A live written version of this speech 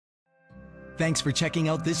Thanks for checking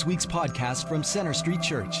out this week's podcast from Center Street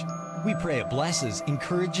Church. We pray it blesses,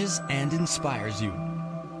 encourages, and inspires you.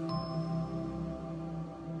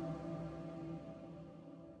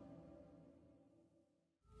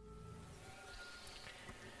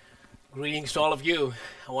 Greetings to all of you.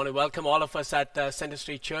 I want to welcome all of us at Center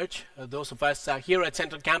Street Church, those of us here at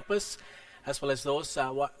Central Campus, as well as those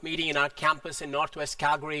meeting in our campus in Northwest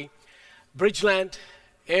Calgary, Bridgeland,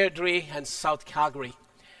 Airdrie, and South Calgary.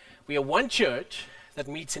 We are one church that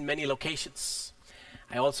meets in many locations.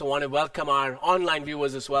 I also want to welcome our online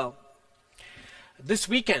viewers as well. This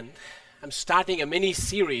weekend, I'm starting a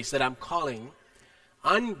mini-series that I'm calling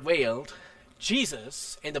Unveiled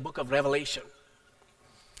Jesus in the Book of Revelation.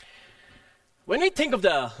 When we think of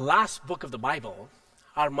the last book of the Bible,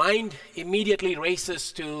 our mind immediately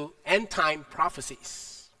races to end-time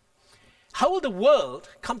prophecies. How will the world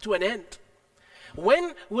come to an end?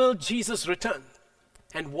 When will Jesus return?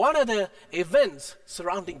 And what are the events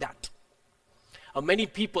surrounding that? Many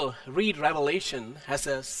people read Revelation as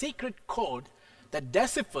a secret code that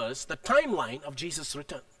deciphers the timeline of Jesus'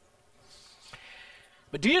 return.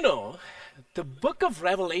 But do you know, the book of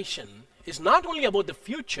Revelation is not only about the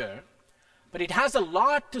future, but it has a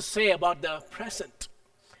lot to say about the present.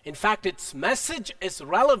 In fact, its message is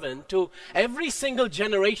relevant to every single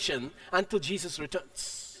generation until Jesus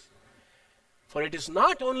returns. For it is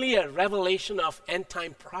not only a revelation of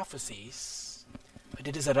end-time prophecies, but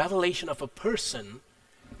it is a revelation of a person,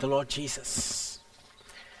 the Lord Jesus.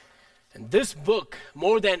 And this book,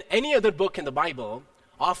 more than any other book in the Bible,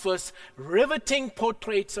 offers riveting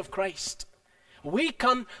portraits of Christ. We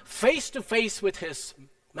come face to face with His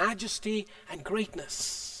majesty and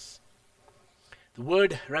greatness. The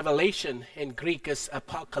word revelation in Greek is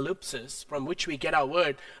apocalypsis, from which we get our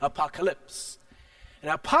word apocalypse. And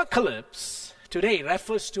apocalypse today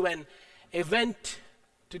refers to an event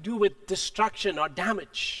to do with destruction or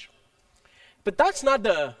damage. But that's not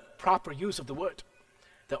the proper use of the word.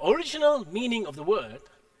 The original meaning of the word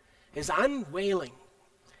is unveiling,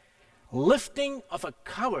 lifting of a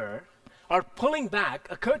cover or pulling back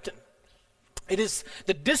a curtain. It is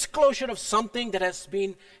the disclosure of something that has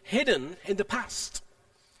been hidden in the past.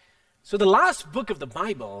 So the last book of the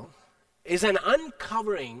Bible is an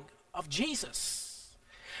uncovering of Jesus.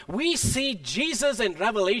 We see Jesus in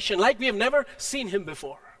Revelation like we have never seen Him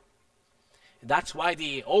before. That's why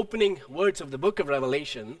the opening words of the book of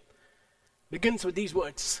Revelation begins with these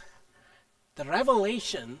words: the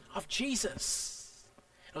revelation of Jesus.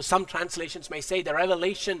 Now, some translations may say the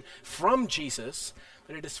revelation from Jesus,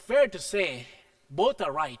 but it is fair to say both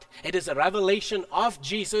are right. It is a revelation of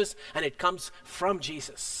Jesus, and it comes from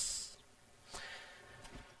Jesus.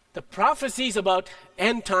 The prophecies about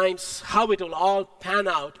end times, how it will all pan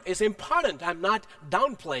out, is important. I'm not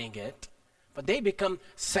downplaying it, but they become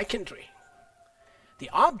secondary. The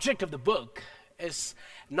object of the book is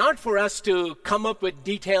not for us to come up with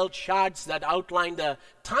detailed charts that outline the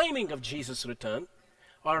timing of Jesus' return,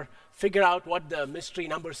 or figure out what the mystery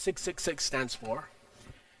number 666 stands for.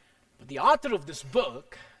 But the author of this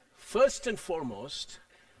book, first and foremost,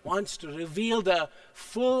 wants to reveal the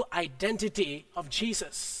full identity of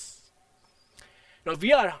Jesus. Now, if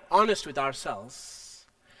we are honest with ourselves,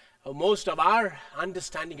 most of our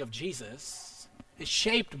understanding of Jesus is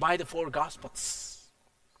shaped by the four Gospels.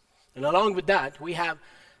 And along with that, we have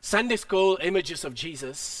Sunday school images of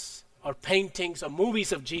Jesus, or paintings or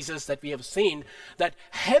movies of Jesus that we have seen that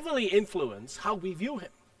heavily influence how we view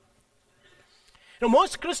Him. Now,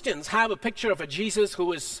 most Christians have a picture of a Jesus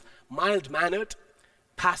who is mild-mannered,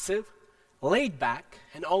 passive, laid back,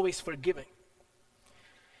 and always forgiving.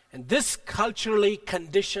 And this culturally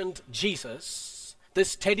conditioned Jesus,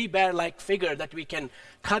 this teddy bear-like figure that we can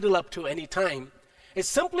cuddle up to any time, is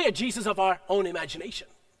simply a Jesus of our own imagination.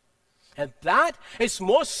 And that is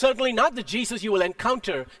most certainly not the Jesus you will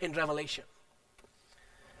encounter in Revelation.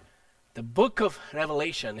 The book of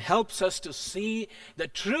Revelation helps us to see the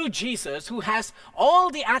true Jesus who has all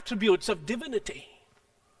the attributes of divinity.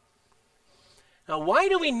 Now, why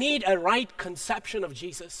do we need a right conception of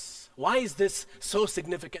Jesus? Why is this so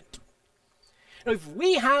significant? Now, if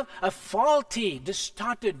we have a faulty,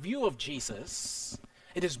 distorted view of Jesus,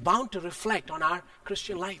 it is bound to reflect on our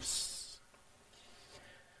Christian lives.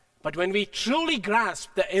 But when we truly grasp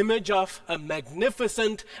the image of a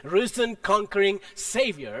magnificent, risen, conquering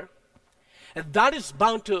Savior, and that is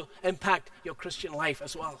bound to impact your Christian life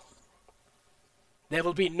as well. There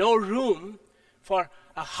will be no room for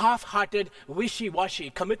a half-hearted, wishy-washy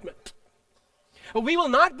commitment. We will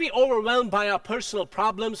not be overwhelmed by our personal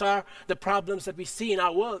problems or the problems that we see in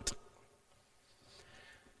our world.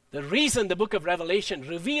 The reason the book of Revelation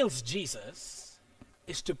reveals Jesus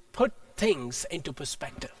is to put things into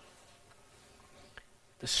perspective.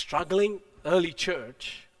 The struggling early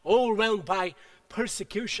church, overwhelmed by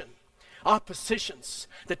persecution, oppositions,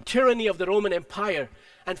 the tyranny of the Roman Empire,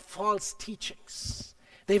 and false teachings,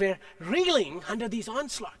 they were reeling under these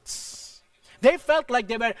onslaughts. They felt like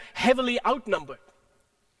they were heavily outnumbered.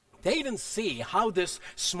 They didn't see how this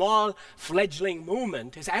small fledgling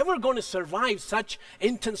movement is ever going to survive such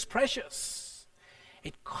intense pressures.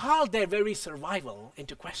 It called their very survival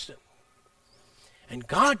into question. And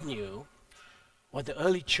God knew what the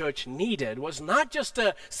early church needed was not just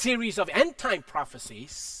a series of end-time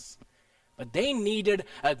prophecies, but they needed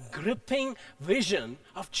a gripping vision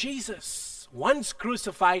of Jesus, once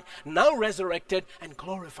crucified, now resurrected and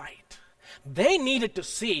glorified. They needed to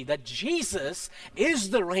see that Jesus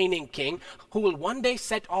is the reigning king who will one day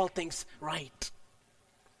set all things right.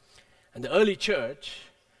 And the early church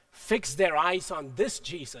fixed their eyes on this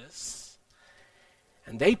Jesus,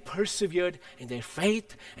 and they persevered in their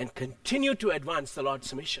faith and continued to advance the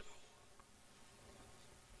Lord's mission.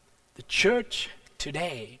 The church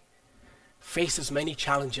today faces many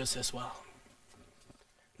challenges as well.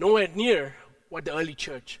 Nowhere near what the early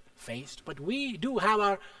church faced, but we do have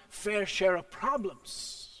our fair share of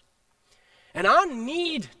problems. And our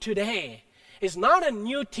need today is not a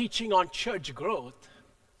new teaching on church growth,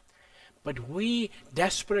 but we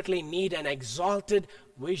desperately need an exalted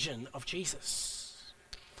vision of Jesus.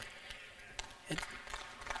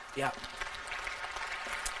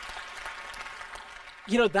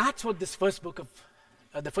 That's what this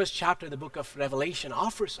the first chapter of the book of Revelation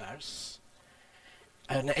offers us.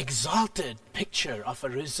 An exalted picture of a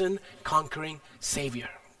risen, conquering Savior.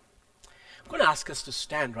 I'm going to ask us to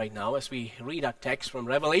stand right now as we read our text from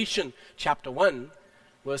Revelation chapter 1,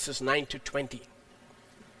 verses 9 to 20.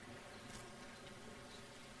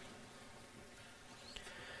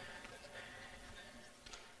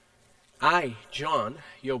 I, John,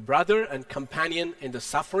 your brother and companion in the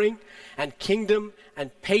suffering and kingdom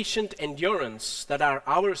and patient endurance that are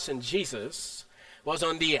ours in Jesus, was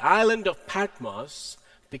on the island of Patmos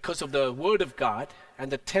because of the word of God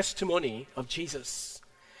and the testimony of Jesus.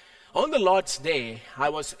 On the Lord's day, I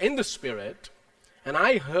was in the Spirit, and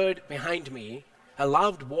I heard behind me a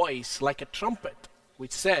loud voice like a trumpet,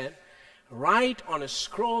 which said, "Write on a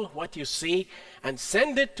scroll what you see and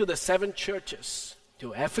send it to the 7 churches,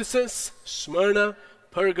 to Ephesus, Smyrna,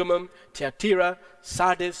 Pergamum, Thyatira,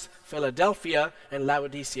 Sardis, Philadelphia, and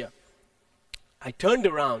Laodicea." I turned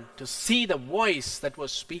around to see the voice that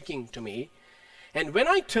was speaking to me, and when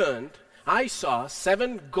I turned, I saw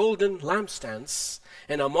 7 golden lampstands,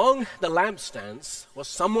 and among the lampstands was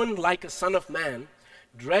someone like a son of man,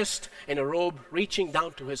 dressed in a robe reaching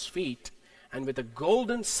down to his feet, and with a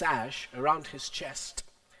golden sash around his chest.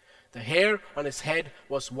 The hair on his head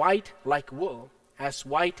was white like wool, as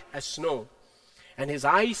white as snow, and his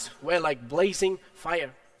eyes were like blazing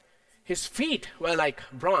fire. His feet were like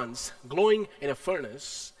bronze glowing in a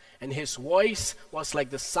furnace, and his voice was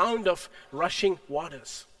like the sound of rushing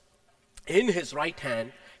waters. In his right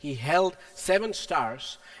hand he held 7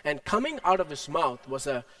 stars, and coming out of his mouth was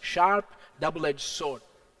a sharp, double-edged sword.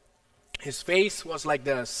 His face was like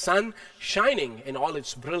the sun shining in all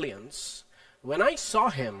its brilliance. When I saw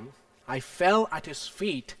him, I fell at his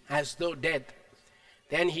feet as though dead.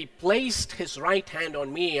 Then he placed his right hand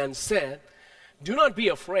on me and said, "Do not be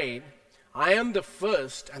afraid. I am the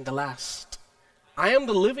first and the last. I am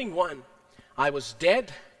the living one. I was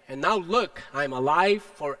dead, and now look, I am alive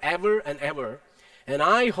forever and ever, and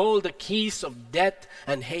I hold the keys of death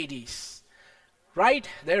and Hades. Write,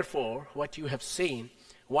 therefore, what you have seen,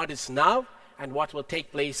 what is now, and what will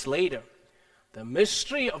take place later. The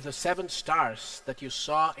mystery of the 7 stars that you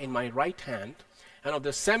saw in my right hand, and of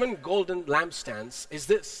the 7 golden lampstands is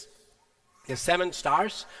this: the 7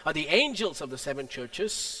 stars are the angels of the 7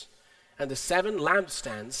 churches, and the 7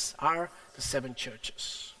 lampstands are the 7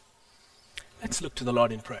 churches." Let's look to the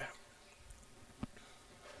Lord in prayer.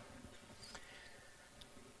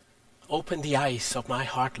 Open the eyes of my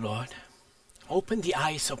heart, Lord. Open the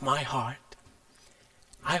eyes of my heart.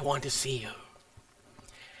 I want to see you.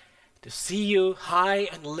 To see you high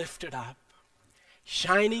and lifted up,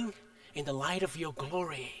 shining in the light of your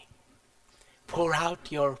glory. Pour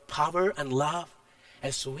out your power and love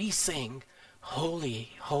as we sing,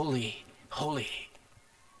 "Holy, holy, holy."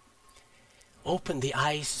 Open the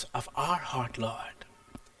eyes of our heart, Lord.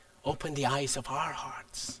 Open the eyes of our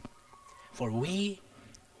hearts, for we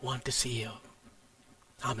want to see you.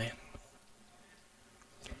 Amen.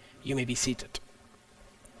 You may be seated.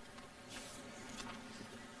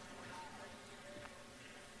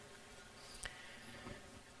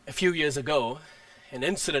 A few years ago, an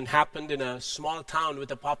incident happened in a small town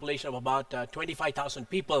with a population of about 25,000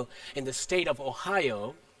 people in the state of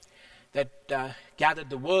Ohio that gathered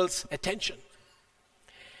the world's attention.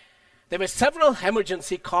 There were several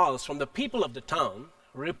emergency calls from the people of the town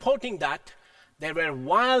reporting that there were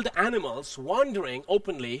wild animals wandering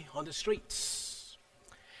openly on the streets.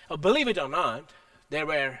 Believe it or not, there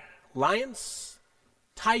were lions,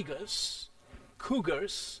 tigers,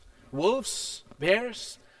 cougars, wolves,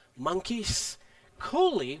 bears, monkeys,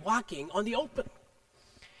 coolly walking on the open.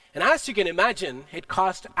 And as you can imagine, it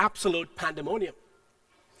caused absolute pandemonium.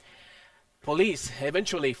 Police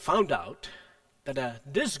eventually found out that a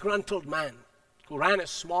disgruntled man who ran a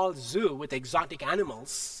small zoo with exotic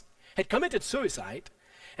animals had committed suicide,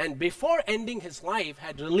 and before ending his life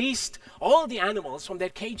had released all the animals from their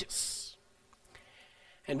cages.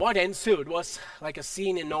 And what ensued was like a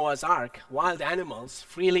scene in Noah's Ark, wild animals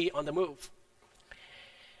freely on the move.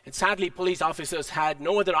 And sadly, police officers had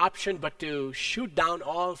no other option but to shoot down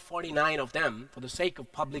all 49 of them for the sake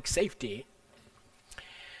of public safety.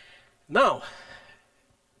 Now,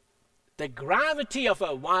 the gravity of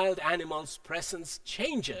a wild animal's presence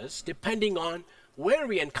changes depending on where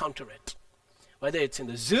we encounter it, whether it's in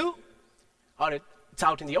the zoo or it's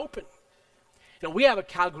out in the open. You know, we have a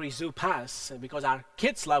Calgary Zoo pass because our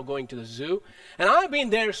kids love going to the zoo, and I've been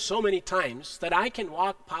there so many times that I can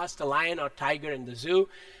walk past a lion or tiger in the zoo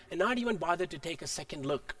and not even bother to take a second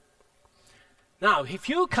look. Now, if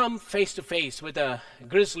you come face to face with a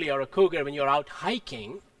grizzly or a cougar when you're out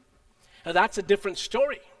hiking, now that's a different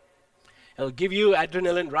story. It'll give you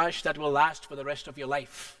adrenaline rush that will last for the rest of your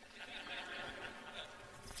life.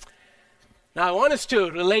 Now, I want us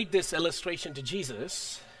to relate this illustration to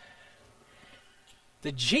Jesus.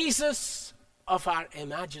 The Jesus of our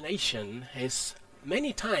imagination is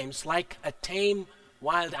many times like a tame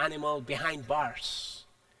wild animal behind bars.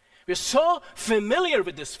 We're so familiar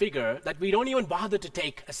with this figure that we don't even bother to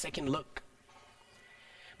take a second look.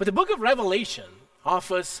 But the book of Revelation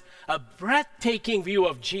offers a breathtaking view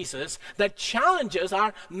of Jesus that challenges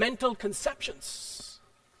our mental conceptions.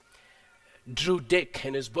 Drew Dick,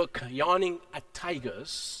 in his book Yawning at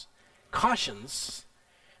Tigers, cautions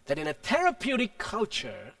that in a therapeutic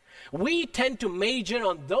culture, we tend to major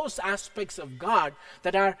on those aspects of God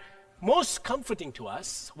that are most comforting to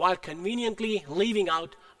us while conveniently leaving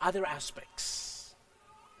out other aspects.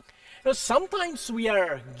 You know, sometimes we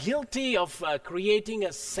are guilty of creating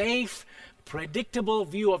a safe, predictable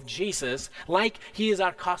view of Jesus like he is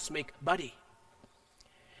our cosmic buddy.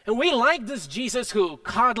 And we like this Jesus who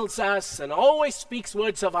coddles us and always speaks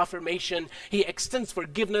words of affirmation. He extends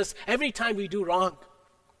forgiveness every time we do wrong.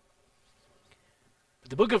 But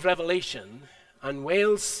the book of Revelation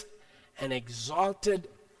unveils an exalted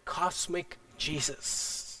cosmic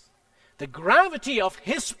Jesus. The gravity of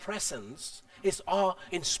his presence is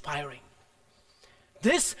awe-inspiring.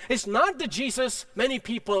 This is not the Jesus many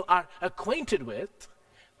people are acquainted with,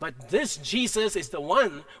 but this Jesus is the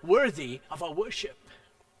one worthy of our worship.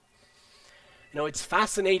 You know, it's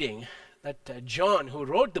fascinating that John, who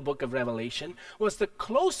wrote the book of Revelation, was the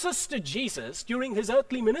closest to Jesus during his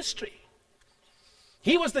earthly ministry.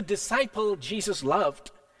 He was the disciple Jesus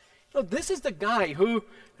loved. You know, this is the guy who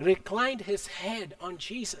reclined his head on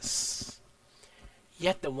Jesus.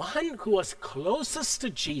 Yet the one who was closest to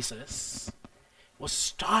Jesus was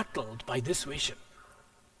startled by this vision.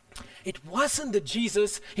 It wasn't the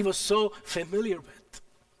Jesus he was so familiar with.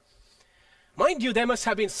 Mind you, there must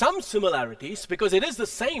have been some similarities because it is the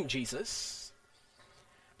same Jesus.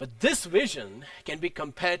 But this vision can be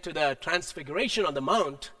compared to the transfiguration on the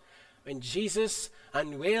mount when Jesus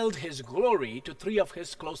unveiled his glory to three of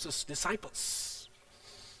his closest disciples.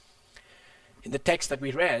 In the text that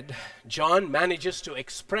we read, John manages to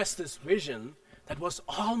express this vision that was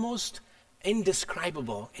almost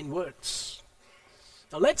indescribable in words.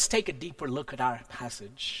 Now let's take a deeper look at our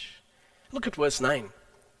passage. Look at verse 9.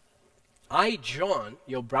 I, John,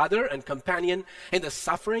 your brother and companion in the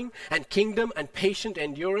suffering and kingdom and patient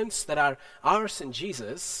endurance that are ours in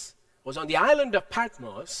Jesus, was on the island of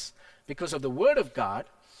Patmos because of the word of God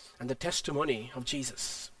and the testimony of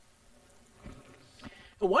Jesus.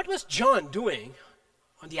 What was John doing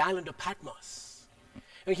on the island of Patmos?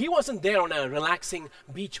 He wasn't there on a relaxing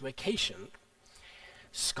beach vacation.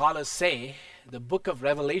 Scholars say the book of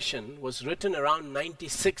Revelation was written around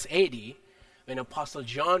 96 AD when Apostle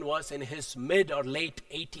John was in his mid or late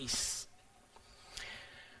 80s.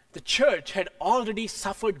 The church had already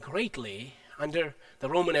suffered greatly under the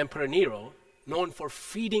Roman Emperor Nero, known for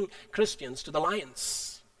feeding Christians to the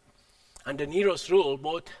lions. Under Nero's rule,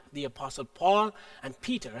 both the Apostle Paul and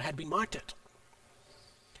Peter had been martyred.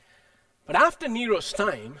 But after Nero's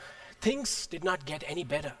time, things did not get any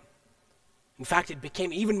better. In fact, it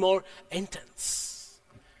became even more intense.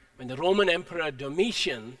 When the Roman Emperor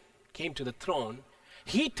Domitian came to the throne,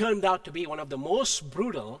 he turned out to be one of the most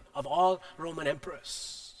brutal of all Roman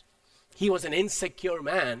emperors. He was an insecure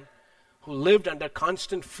man who lived under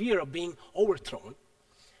constant fear of being overthrown.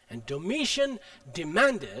 And Domitian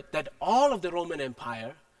demanded that all of the Roman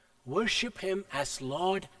Empire worship him as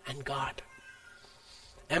Lord and God.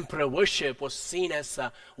 Emperor worship was seen as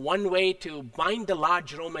one way to bind the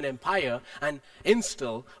large Roman Empire and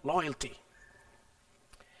instill loyalty.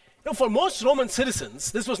 For most Roman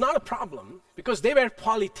citizens, this was not a problem because they were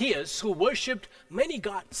polytheists who worshipped many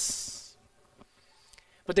gods.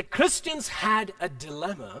 But the Christians had a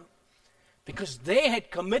dilemma because they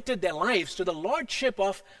had committed their lives to the lordship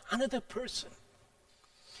of another person.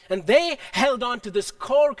 And they held on to this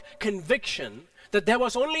core conviction that there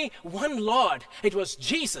was only one Lord. It was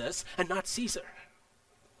Jesus and not Caesar.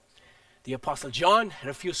 The Apostle John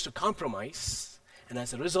refused to compromise, and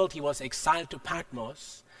as a result, he was exiled to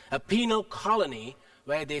Patmos, a penal colony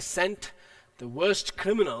where they sent the worst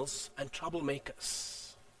criminals and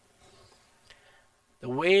troublemakers. The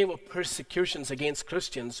wave of persecutions against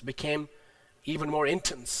Christians became even more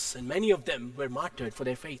intense, and many of them were martyred for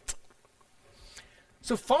their faith.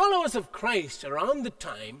 So followers of Christ around the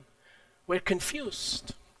time were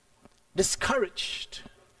confused, discouraged,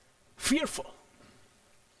 fearful.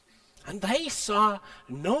 And they saw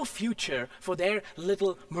no future for their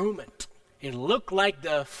little movement. It looked like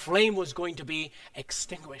the flame was going to be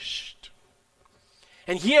extinguished.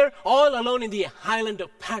 And here, all alone in the island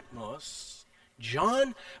of Patmos,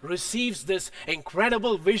 John receives this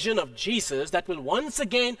incredible vision of Jesus that will once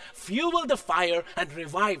again fuel the fire and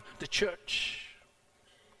revive the church.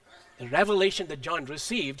 The revelation that John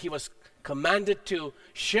received, he was commanded to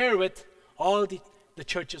share with all the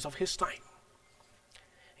churches of his time.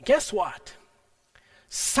 And guess what?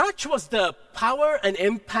 Such was the power and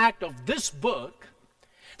impact of this book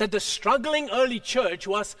that the struggling early church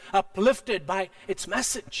was uplifted by its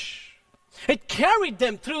message. It carried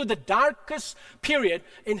them through the darkest period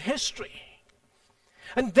in history.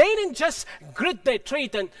 And they didn't just grit their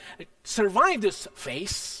teeth and survive this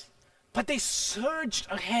phase, but they surged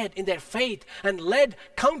ahead in their faith and led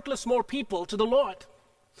countless more people to the Lord.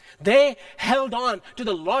 They held on to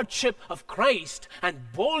the lordship of Christ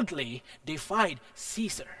and boldly defied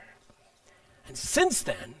Caesar. And since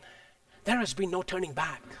then, there has been no turning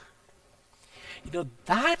back.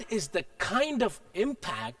 That is the kind of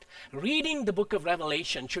impact reading the book of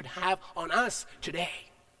Revelation should have on us today.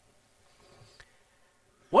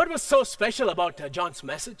 What was so special about John's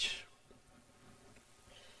message?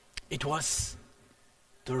 It was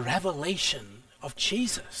the revelation of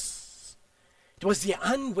Jesus. It was the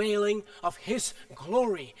unveiling of his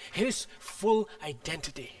glory, his full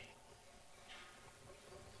identity.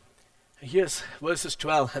 Here's verses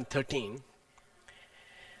 12 and 13.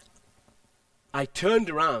 I turned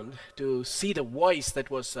around to see the voice that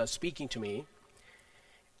was speaking to me.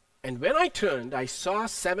 And when I turned, I saw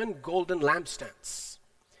 7 golden lampstands.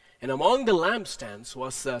 And among the lampstands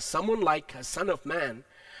was someone like a son of man,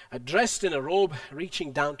 dressed in a robe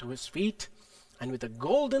reaching down to his feet, and with a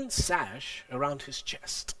golden sash around his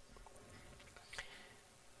chest.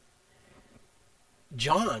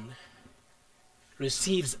 John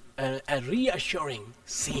receives a reassuring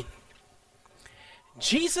scene.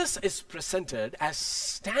 Jesus is presented as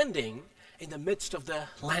standing in the midst of the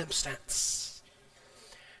lampstands.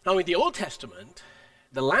 Now, in the Old Testament,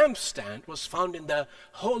 the lampstand was found in the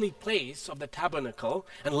holy place of the tabernacle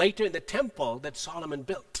and later in the temple that Solomon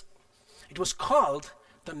built. It was called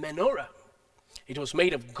the menorah. It was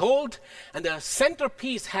made of gold, and the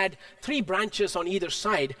centerpiece had 3 branches on either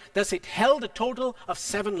side. Thus, it held a total of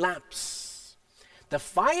 7 lamps. The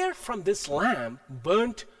fire from this lamp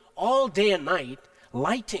burnt all day and night,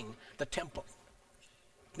 lighting the temple.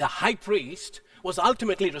 The high priest was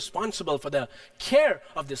ultimately responsible for the care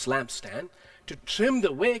of this lampstand, to trim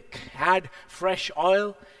the wick, add fresh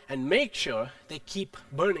oil, and make sure they keep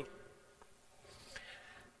burning.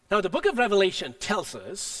 Now, the book of Revelation tells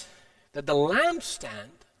us that the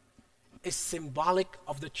lampstand is symbolic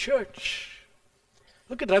of the church.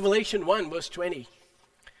 Look at Revelation 1, verse 20.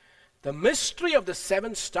 The mystery of the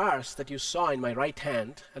 7 stars that you saw in my right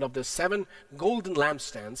hand and of the 7 golden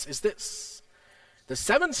lampstands is this. The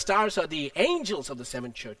 7 stars are the angels of the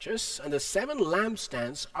 7 churches, and the 7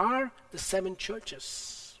 lampstands are the 7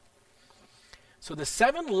 churches. So the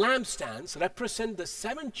 7 lampstands represent the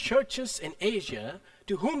 7 churches in Asia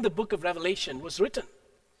to whom the book of Revelation was written.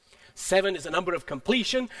 7 is a number of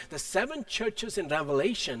completion. The 7 churches in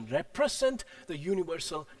Revelation represent the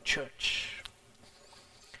universal church.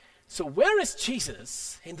 So where is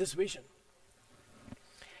Jesus in this vision?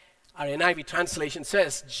 Our NIV translation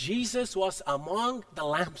says, Jesus was among the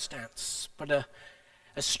lampstands. But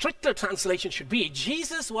a stricter translation should be,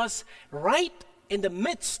 Jesus was right in the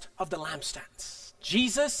midst of the lampstands.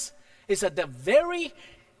 Jesus is at the very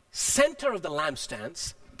center of the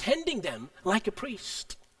lampstands, tending them like a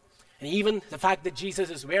priest. And even the fact that Jesus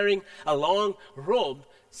is wearing a long robe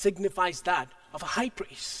signifies that of a high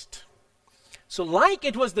priest. So like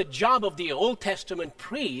it was the job of the Old Testament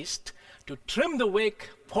priest to trim the wick,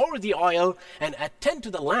 pour the oil, and attend to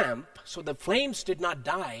the lamp so the flames did not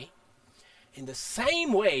die, in the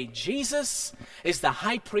same way, Jesus is the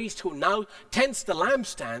high priest who now tends the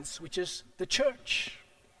lampstands, which is the church.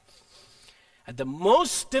 At the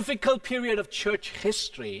most difficult period of church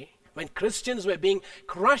history, when Christians were being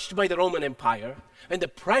crushed by the Roman Empire, when the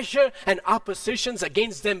pressure and oppositions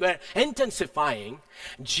against them were intensifying,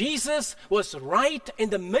 Jesus was right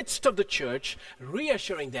in the midst of the church,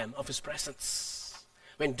 reassuring them of his presence.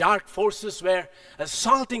 When dark forces were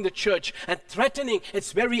assaulting the church and threatening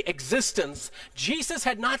its very existence, Jesus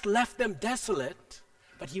had not left them desolate,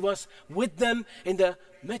 but he was with them in the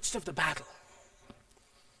midst of the battle.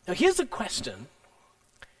 Now here's the question: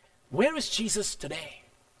 where is Jesus today?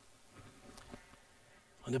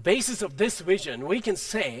 On the basis of this vision, we can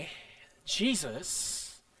say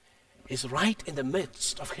Jesus is right in the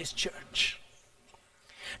midst of his church.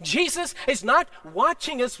 Jesus is not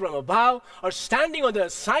watching us from above or standing on the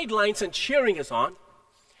sidelines and cheering us on.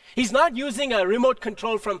 He's not using a remote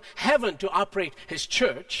control from heaven to operate his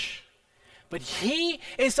church, but he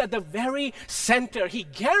is at the very center. He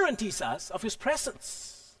guarantees us of his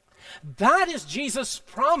presence. That is Jesus'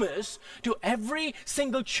 promise to every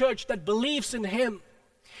single church that believes in him.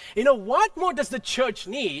 You know, what more does the church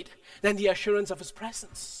need than the assurance of his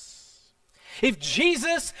presence? If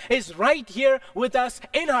Jesus is right here with us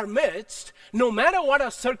in our midst, no matter what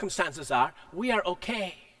our circumstances are, we are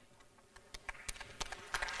okay.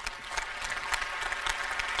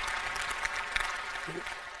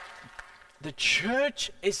 The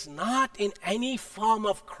church is not in any form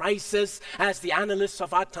of crisis, as the analysts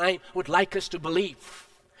of our time would like us to believe.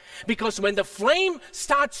 Because when the flame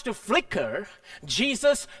starts to flicker,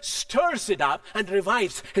 Jesus stirs it up and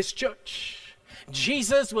revives his church.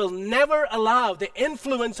 Jesus will never allow the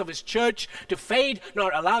influence of his church to fade,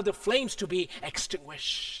 nor allow the flames to be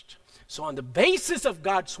extinguished. So on the basis of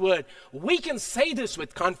God's word, we can say this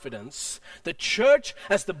with confidence: the church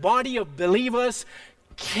as the body of believers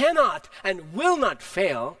cannot and will not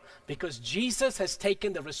fail, because Jesus has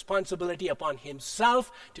taken the responsibility upon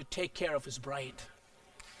himself to take care of his bride.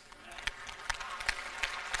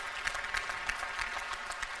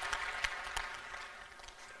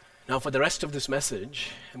 Now, for the rest of this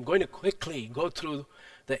message, I'm going to quickly go through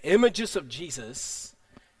the images of Jesus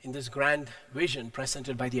in this grand vision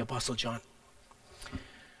presented by the Apostle John.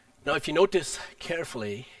 Now, if you notice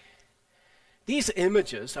carefully, these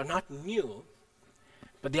images are not new,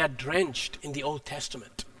 but they are drenched in the Old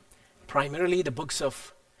Testament, primarily the books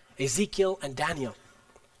of Ezekiel and Daniel.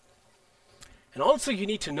 And also you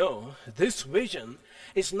need to know, this vision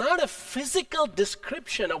is not a physical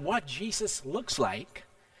description of what Jesus looks like,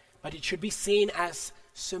 but it should be seen as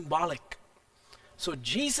symbolic. So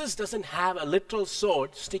Jesus doesn't have a literal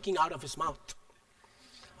sword sticking out of his mouth.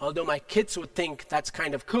 Although my kids would think that's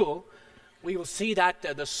kind of cool, we will see that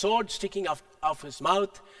the sword sticking out of his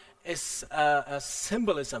mouth is a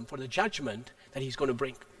symbolism for the judgment that he's going to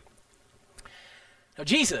bring. Now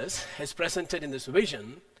Jesus is presented in this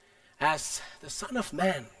vision as the Son of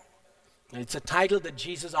Man. It's a title that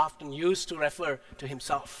Jesus often used to refer to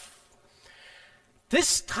himself.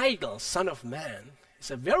 This title, Son of Man,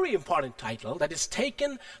 is a very important title that is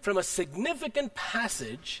taken from a significant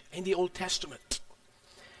passage in the Old Testament.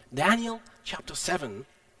 Daniel chapter 7,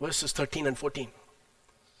 verses 13 and 14.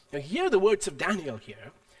 Now hear the words of Daniel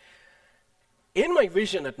here. In my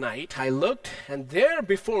vision at night, I looked, and there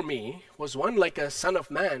before me was one like a son of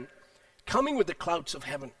man, coming with the clouds of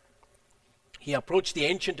heaven. He approached the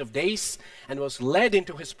Ancient of Days and was led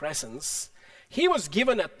into his presence. He was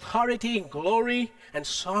given authority, glory, and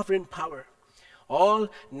sovereign power. All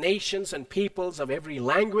nations and peoples of every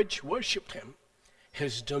language worshipped him.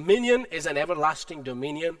 His dominion is an everlasting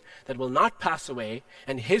dominion that will not pass away,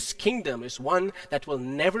 and his kingdom is one that will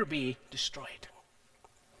never be destroyed.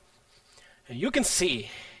 And you can see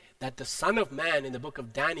that the Son of Man in the book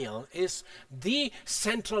of Daniel is the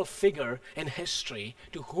central figure in history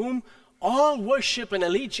to whom all worship and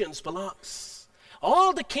allegiance belongs.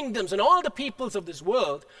 All the kingdoms and all the peoples of this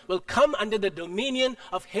world will come under the dominion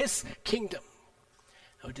of his kingdom.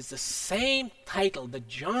 Now, it is the same title that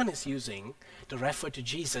John is using to refer to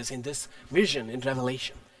Jesus in this vision in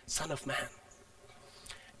Revelation, Son of Man.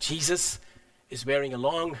 Jesus is wearing a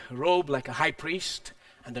long robe like a high priest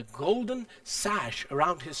and a golden sash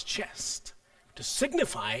around his chest to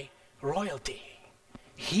signify royalty.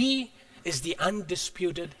 He is the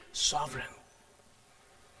undisputed sovereign.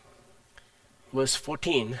 Verse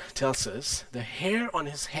 14 tells us, the hair on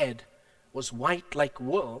his head was white like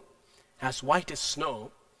wool, as white as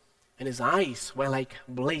snow, and his eyes were like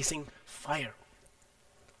blazing fire.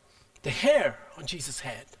 The hair on Jesus'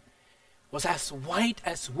 head was as white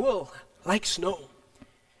as wool, like snow.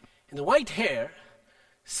 And the white hair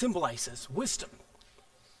symbolizes wisdom.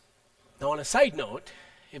 Now, on a side note,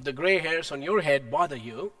 if the gray hairs on your head bother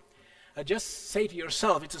you, just say to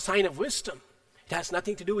yourself, it's a sign of wisdom. It has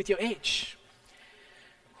nothing to do with your age.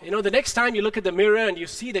 You know, the next time you look at the mirror and you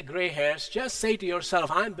see the gray hairs, just say to yourself,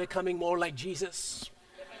 I'm becoming more like Jesus.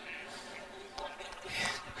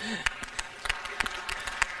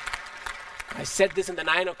 I said this in the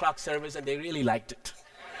 9 o'clock service and they really liked it.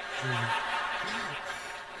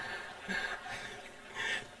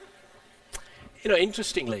 You know,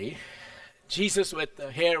 interestingly, Jesus with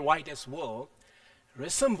the hair white as wool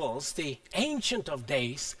resembles the Ancient of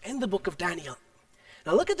Days in the book of Daniel.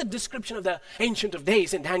 Now look at the description of the Ancient of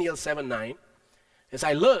Days in Daniel 7:9. As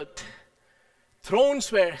I looked,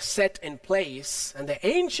 thrones were set in place, and the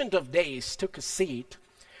Ancient of Days took a seat.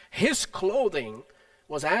 His clothing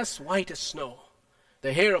was as white as snow.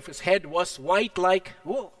 The hair of his head was white like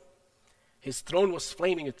wool. His throne was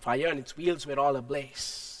flaming with fire, and its wheels were all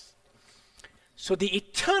ablaze. So the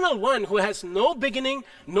Eternal One, who has no beginning,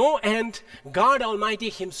 no end, God Almighty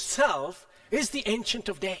himself, is the Ancient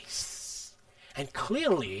of Days. And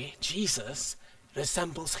clearly, Jesus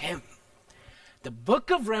resembles him. The book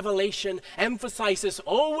of Revelation emphasizes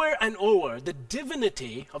over and over the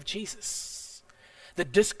divinity of Jesus. The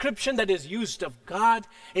description that is used of God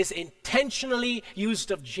is intentionally used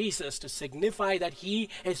of Jesus to signify that he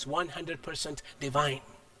is 100% divine.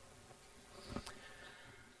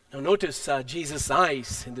 Now notice Jesus'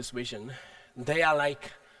 eyes in this vision. They are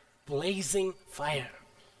like blazing fire.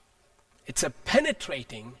 It's a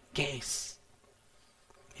penetrating gaze.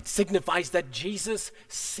 It signifies that Jesus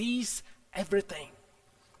sees everything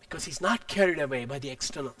because he's not carried away by the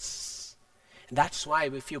externals. And that's why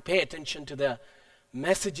if you pay attention to the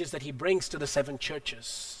messages that he brings to the 7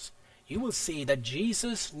 churches, you will see that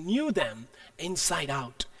Jesus knew them inside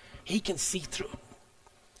out. He can see through.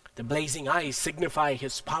 The blazing eyes signify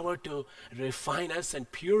his power to refine us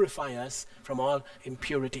and purify us from all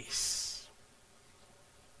impurities.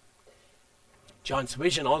 John's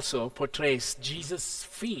vision also portrays Jesus'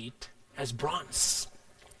 feet as bronze.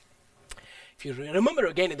 If you remember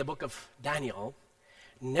again in the book of Daniel,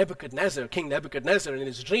 Nebuchadnezzar, King Nebuchadnezzar in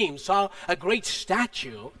his dream saw a great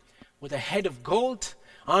statue with a head of gold,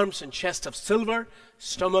 arms and chest of silver,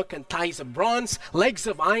 stomach and thighs of bronze, legs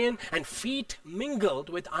of iron, and feet mingled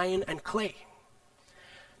with iron and clay.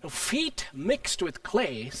 Now, feet mixed with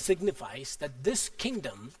clay signifies that this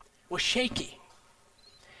kingdom was shaky.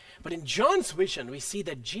 But in John's vision, we see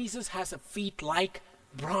that Jesus has a feet like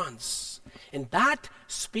bronze. And that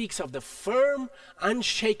speaks of the firm,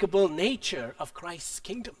 unshakable nature of Christ's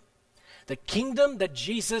kingdom. The kingdom that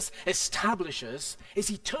Jesus establishes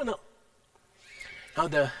is eternal. Now,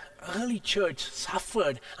 the early church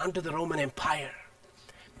suffered under the Roman Empire.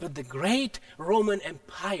 But the great Roman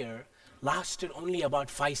Empire lasted only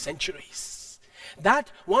about 5 centuries.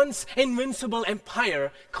 That once invincible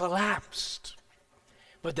empire collapsed.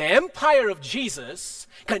 But the empire of Jesus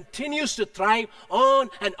continues to thrive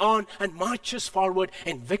on and marches forward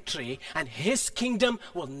in victory, and his kingdom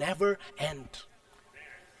will never end.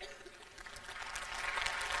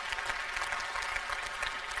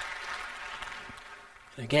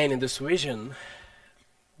 Again, in this vision,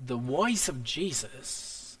 the voice of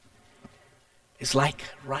Jesus is like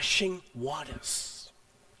rushing waters.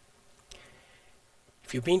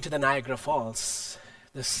 If you've been to the Niagara Falls,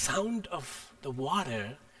 the sound of the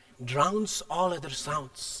water drowns all other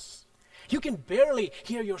sounds. You can barely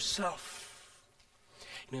hear yourself.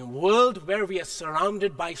 In a world where we are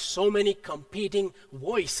surrounded by so many competing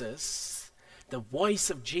voices, the voice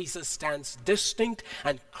of Jesus stands distinct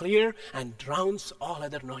and clear and drowns all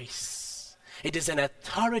other noise. It is an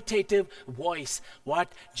authoritative voice.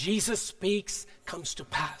 What Jesus speaks comes to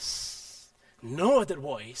pass. No other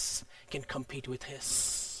voice can compete with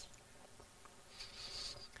his.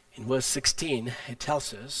 In verse 16, it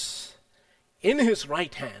tells us, in his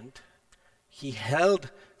right hand, he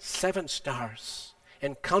held 7 stars,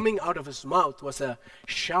 and coming out of his mouth was a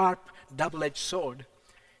sharp, double-edged sword.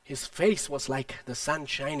 His face was like the sun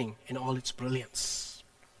shining in all its brilliance.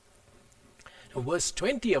 Now, verse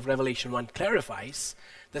 20 of Revelation 1 clarifies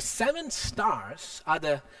the 7 stars are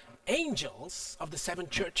the angels of the 7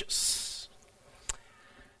 churches.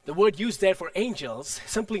 The word used there for angels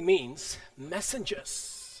simply means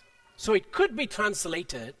messengers. So it could be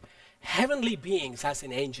translated heavenly beings as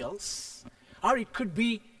in angels, or it could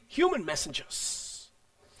be human messengers.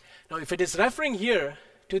 Now, if it is referring here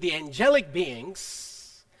to the angelic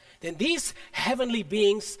beings, then these heavenly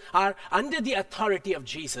beings are under the authority of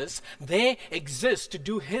Jesus. They exist to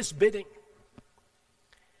do his bidding.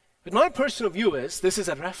 But my personal view is this is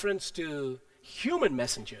a reference to human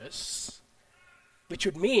messengers, which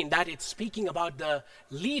would mean that it's speaking about the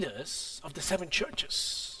leaders of the 7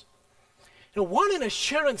 churches. You know, what an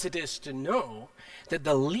assurance it is to know that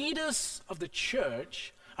the leaders of the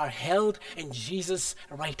church are held in Jesus'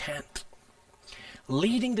 right hand.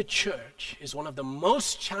 Leading the church is one of the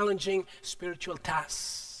most challenging spiritual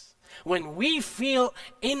tasks. When we feel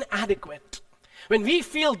inadequate, when we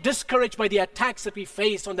feel discouraged by the attacks that we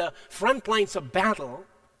face on the front lines of battle,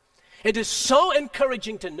 it is so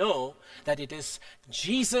encouraging to know that it is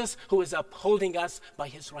Jesus who is upholding us by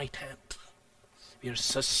his right hand. We are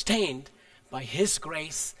sustained by his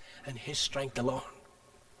grace and his strength alone.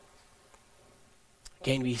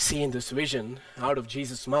 Again, we see in this vision, out of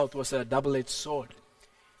Jesus' mouth was a double-edged sword,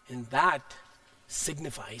 and that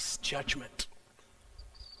signifies judgment.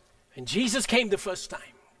 When Jesus came the first time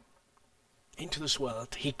into this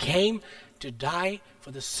world, he came to die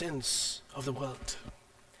for the sins of the world.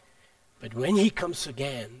 But when he comes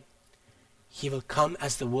again, he will come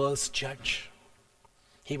as the world's judge.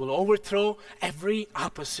 He will overthrow every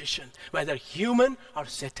opposition, whether human or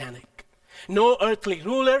satanic. No earthly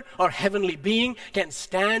ruler or heavenly being can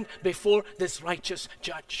stand before this righteous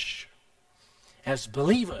judge. As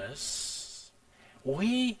believers,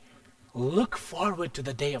 we look forward to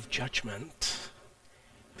the day of judgment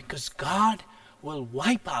because God will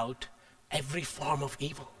wipe out every form of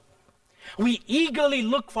evil. We eagerly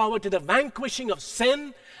look forward to the vanquishing of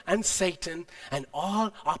sin and Satan and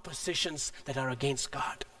all oppositions that are against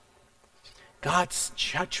God. God's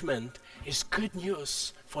judgment is good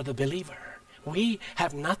news for the believer. We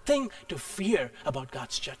have nothing to fear about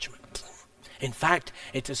God's judgment. In fact,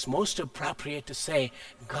 it is most appropriate to say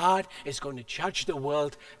God is going to judge the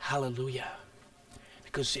world, hallelujah,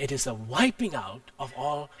 because it is a wiping out of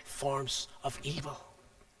all forms of evil.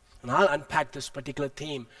 And I'll unpack this particular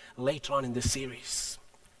theme later on in this series.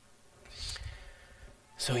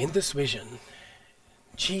 So in this vision,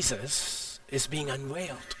 Jesus is being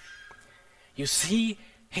unveiled. You see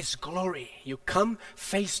his glory. You come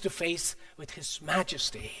face to face with his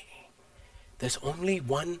majesty. There's only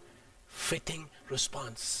one fitting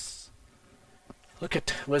response. Look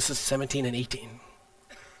at verses 17 and 18.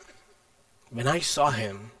 When I saw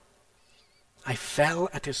him, I fell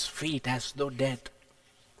at his feet as though dead.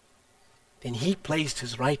 Then he placed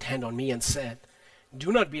his right hand on me and said,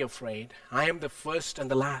 "Do not be afraid. I am the first and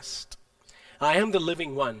the last. I am the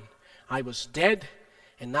living one. I was dead,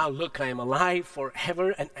 and now look, I am alive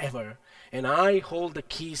forever and ever, and I hold the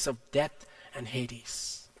keys of death and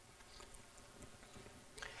Hades."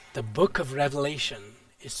 The book of Revelation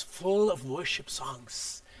is full of worship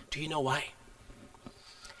songs. Do you know why?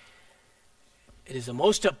 It is the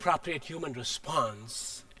most appropriate human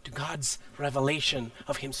response to God's revelation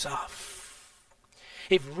of himself.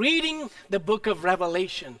 If reading the book of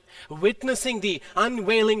Revelation, witnessing the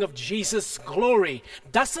unveiling of Jesus' glory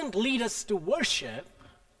doesn't lead us to worship,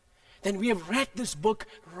 then we have read this book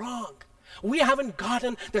wrong. We haven't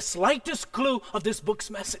gotten the slightest clue of this book's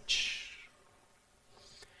message.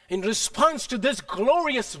 In response to this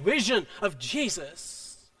glorious vision of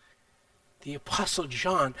Jesus, the Apostle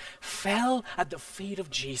John fell at the feet of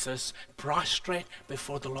Jesus, prostrate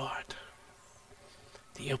before the Lord.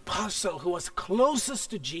 The apostle who was closest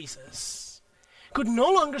to Jesus could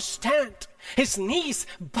no longer stand. His knees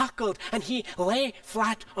buckled and he lay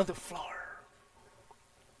flat on the floor.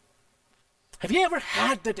 Have you ever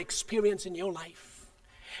had that experience in your life?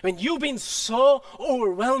 When you've been so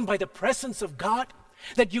overwhelmed by the presence of God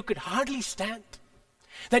that you could hardly stand,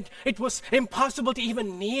 that it was impossible to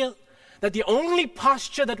even kneel, that the only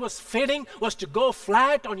posture that was fitting was to go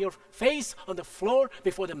flat on your face on the floor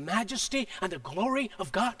before the majesty and the glory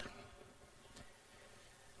of God.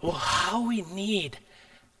 Oh, how we need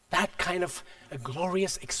that kind of a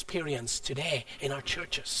glorious experience today in our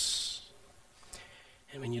churches.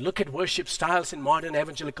 And when you look at worship styles in modern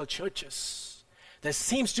evangelical churches, there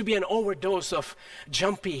seems to be an overdose of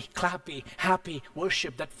jumpy, clappy, happy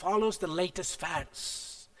worship that follows the latest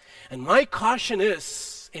fads. And my caution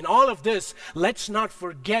is, in all of this, let's not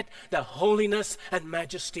forget the holiness and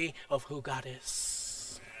majesty of who God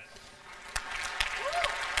is.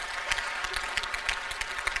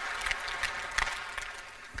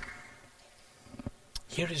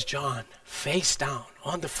 Here is John, face down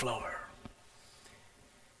on the floor.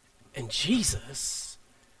 And Jesus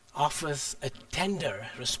offers a tender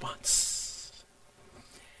response.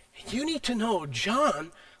 And you need to know,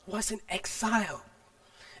 John was in exile,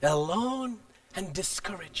 alone and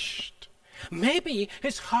discouraged. Maybe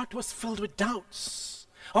his heart was filled with doubts.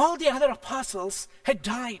 All the other apostles had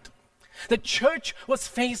died. The church was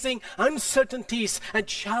facing uncertainties and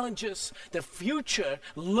challenges. The future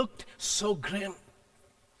looked so grim.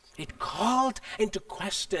 It called into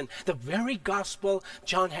question the very gospel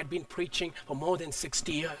John had been preaching for more than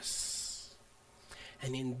 60 years.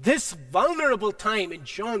 And in this vulnerable time in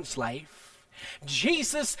John's life,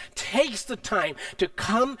 Jesus takes the time to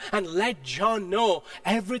come and let John know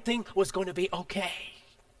everything was going to be okay.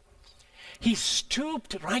 He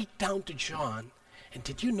stooped right down to John, and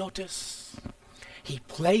did you notice? He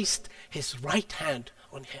placed his right hand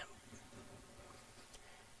on him.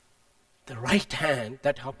 The right hand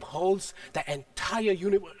that upholds the entire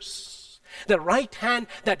universe. The right hand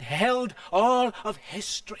that held all of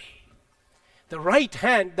history. The right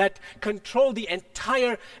hand that controlled the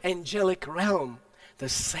entire angelic realm. The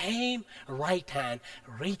same right hand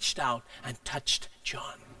reached out and touched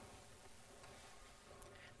John.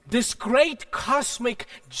 This great cosmic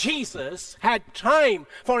Jesus had time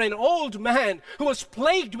for an old man who was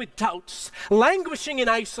plagued with doubts, languishing in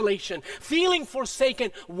isolation, feeling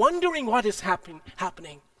forsaken, wondering what is happening.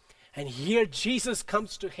 And here Jesus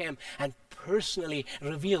comes to him and personally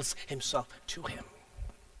reveals himself to him.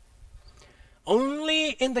 Only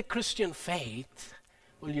in the Christian faith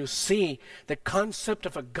will you see the concept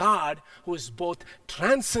of a God who is both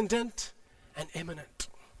transcendent and immanent.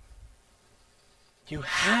 You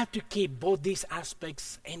have to keep both these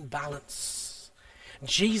aspects in balance.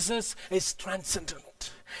 Jesus is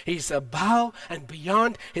transcendent. He's above and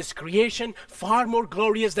beyond his creation, far more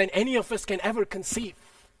glorious than any of us can ever conceive.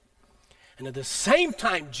 And at the same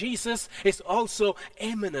time, Jesus is also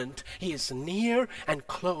immanent. He is near and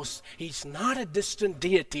close. He's not a distant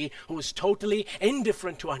deity who is totally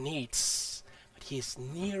indifferent to our needs. But he is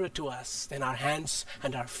nearer to us than our hands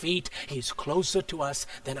and our feet. He is closer to us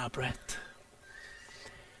than our breath.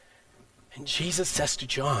 And Jesus says to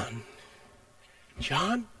John,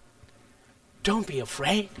 John, don't be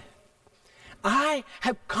afraid. I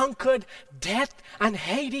have conquered death and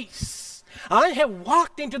Hades. I have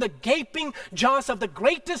walked into the gaping jaws of the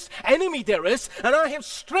greatest enemy there is, and I have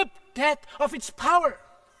stripped death of its power.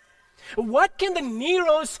 What can the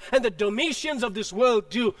Neros and the Domitians of this world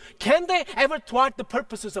do? Can they ever thwart the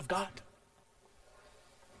purposes of God?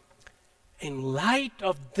 In light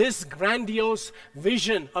of this grandiose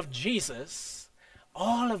vision of Jesus,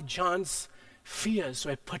 all of John's fears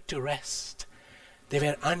were put to rest. They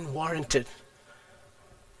were unwarranted.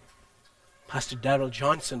 Pastor Darrell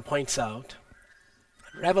Johnson points out,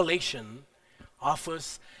 Revelation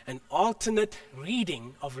offers an alternate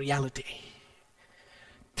reading of reality.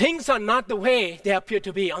 Things are not the way they appear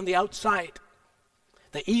to be on the outside.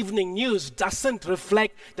 The evening news doesn't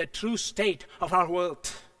reflect the true state of our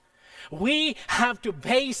world. We have to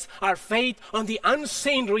base our faith on the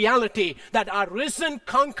unseen reality that our risen,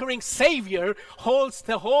 conquering Savior holds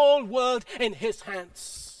the whole world in his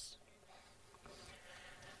hands.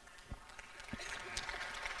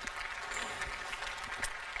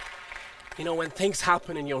 You know, when things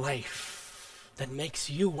happen in your life that makes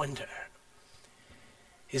you wonder,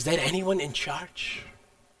 is there anyone in charge?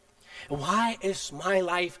 Why is my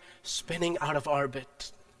life spinning out of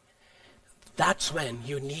orbit? That's when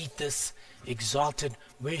you need this exalted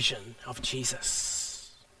vision of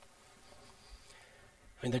Jesus.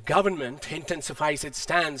 When the government intensifies its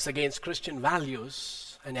stance against Christian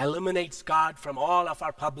values and eliminates God from all of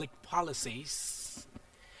our public policies,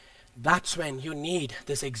 that's when you need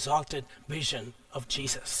this exalted vision of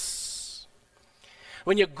Jesus.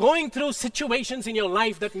 When you're going through situations in your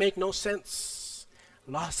life that make no sense,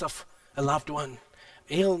 loss of a loved one,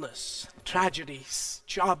 illness, tragedies,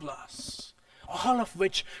 job loss, all of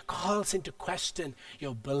which calls into question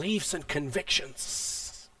your beliefs and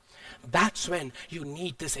convictions. That's when you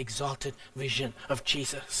need this exalted vision of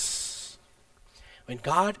Jesus. When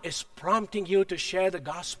God is prompting you to share the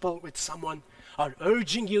gospel with someone, or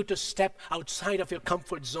urging you to step outside of your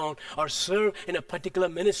comfort zone, or serve in a particular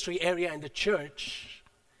ministry area in the church,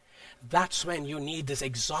 that's when you need this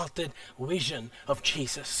exalted vision of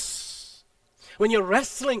Jesus. When you're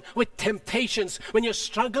wrestling with temptations, when you're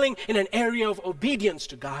struggling in an area of obedience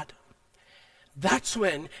to God, That's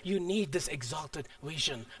when you need this exalted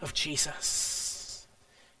vision of Jesus.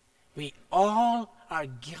 We all are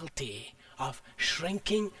guilty of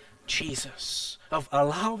shrinking Jesus, of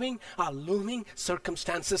allowing our looming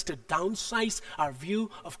circumstances to downsize our view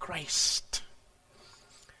of Christ.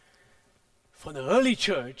 For the early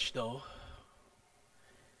church, though,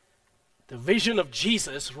 the vision of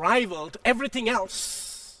Jesus rivaled everything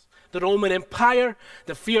else. The Roman Empire,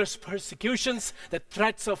 the fierce persecutions, the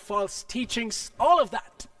threats of false teachings, all of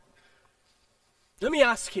that. Let me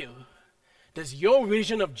ask you, does your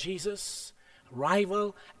vision of Jesus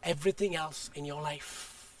rival everything else in your life?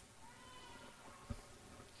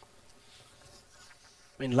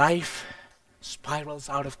 When life spirals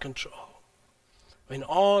out of control, when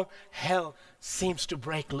all hell seems to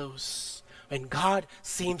break loose, when God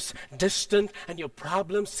seems distant and your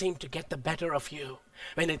problems seem to get the better of you,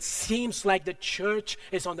 when it seems like the church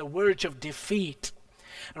is on the verge of defeat,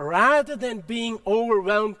 rather than being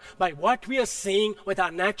overwhelmed by what we are seeing with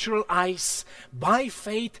our natural eyes, by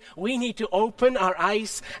faith, we need to open our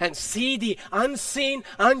eyes and see the unseen,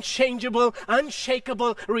 unchangeable,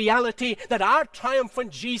 unshakable reality that our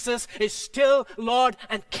triumphant Jesus is still Lord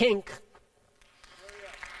and King.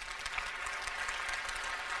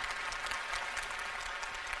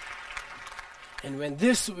 And when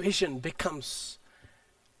this vision becomes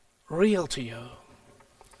real to you,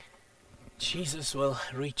 Jesus will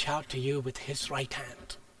reach out to you with his right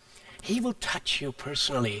hand. He will touch you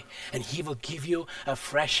personally, and he will give you a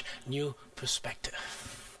fresh, new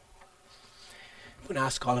perspective. I'm going to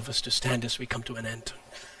ask all of us to stand as we come to an end.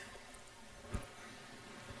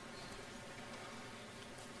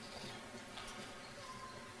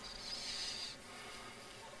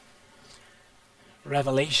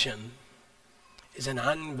 Revelation is an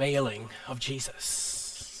unveiling of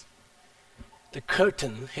Jesus. The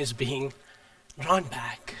curtain is being drawn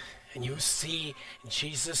back, and you see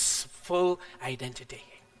Jesus' full identity.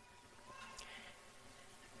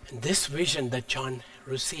 And this vision that John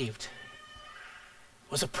received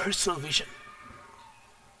was a personal vision.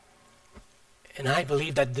 And I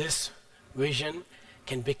believe that this vision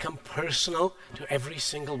can become personal to every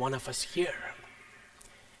single one of us here.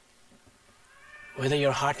 Whether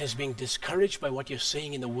your heart is being discouraged by what you're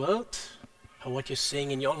seeing in the world or what you're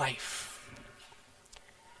seeing in your life,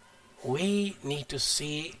 we need to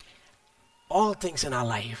see all things in our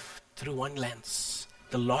life through one lens,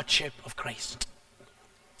 the Lordship of Christ.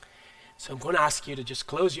 So I'm going to ask you to just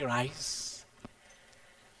close your eyes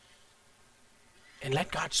and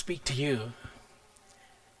let God speak to you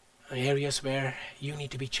in areas where you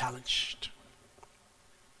need to be challenged.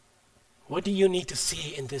 What do you need to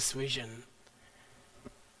see in this vision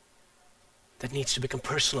that needs to become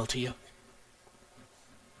personal to you?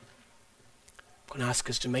 I'm going to ask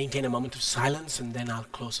us to maintain a moment of silence, and then I'll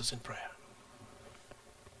close us in prayer.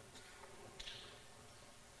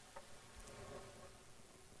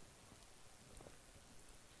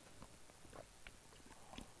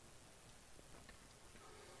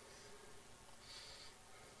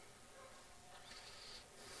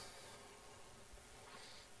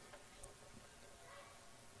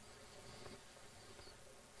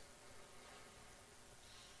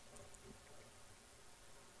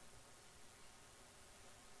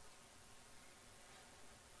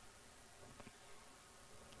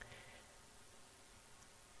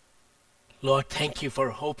 Lord, thank you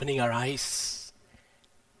for opening our eyes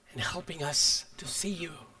and helping us to see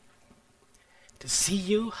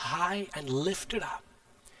you high and lifted up,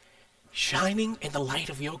 shining in the light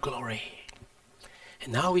of your glory.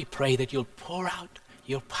 And now we pray that you'll pour out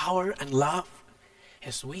your power and love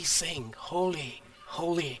as we sing, Holy,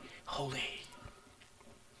 Holy, Holy.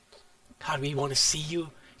 God, we want to see you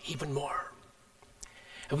even more.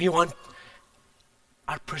 And we want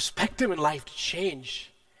our perspective in life to change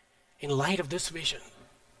in light of this vision.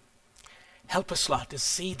 Help us, Lord, to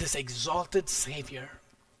see this exalted Savior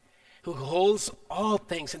who holds all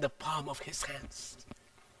things in the palm of his hands.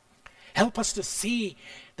 Help us to see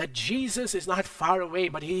that Jesus is not far away,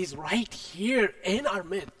 but he's right here in our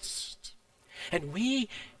midst. And we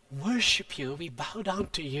worship you, we bow down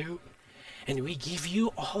to you, and we give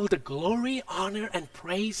you all the glory, honor, and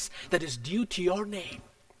praise that is due to your name.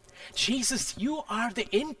 Jesus, you are the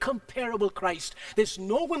incomparable Christ. There's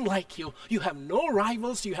no one like you. You have no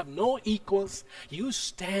rivals. You have no equals. You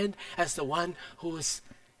stand as the one who is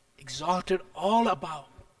exalted all above.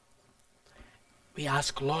 We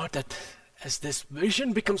ask, Lord, that as this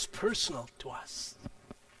vision becomes personal to us,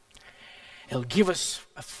 it'll give us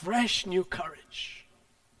a fresh new courage,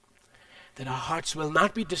 that our hearts will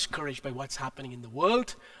not be discouraged by what's happening in the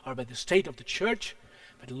world or by the state of the church,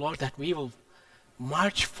 but Lord, that we will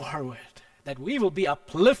march forward that we will be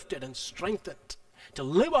uplifted and strengthened to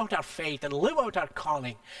live out our faith and live out our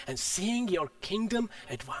calling and seeing your kingdom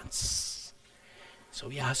advance. So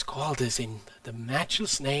we ask all this in the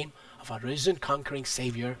matchless name of our risen, conquering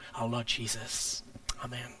Savior, our Lord Jesus.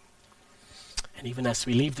 Amen. And even as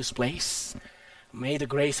we leave this place, may the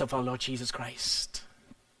grace of our Lord Jesus Christ,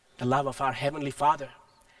 the love of our Heavenly Father,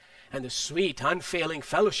 and the sweet, unfailing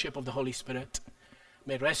fellowship of the Holy Spirit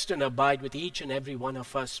may rest and abide with each and every one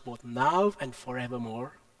of us, both now and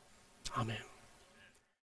forevermore. Amen.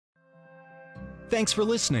 Thanks for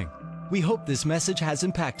listening. We hope this message has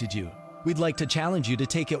impacted you. We'd like to challenge you to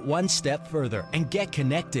take it one step further and get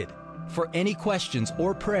connected. For any questions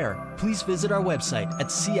or prayer, please visit our website at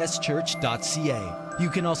cschurch.ca. You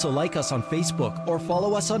can also like us on Facebook or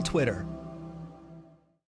follow us on Twitter.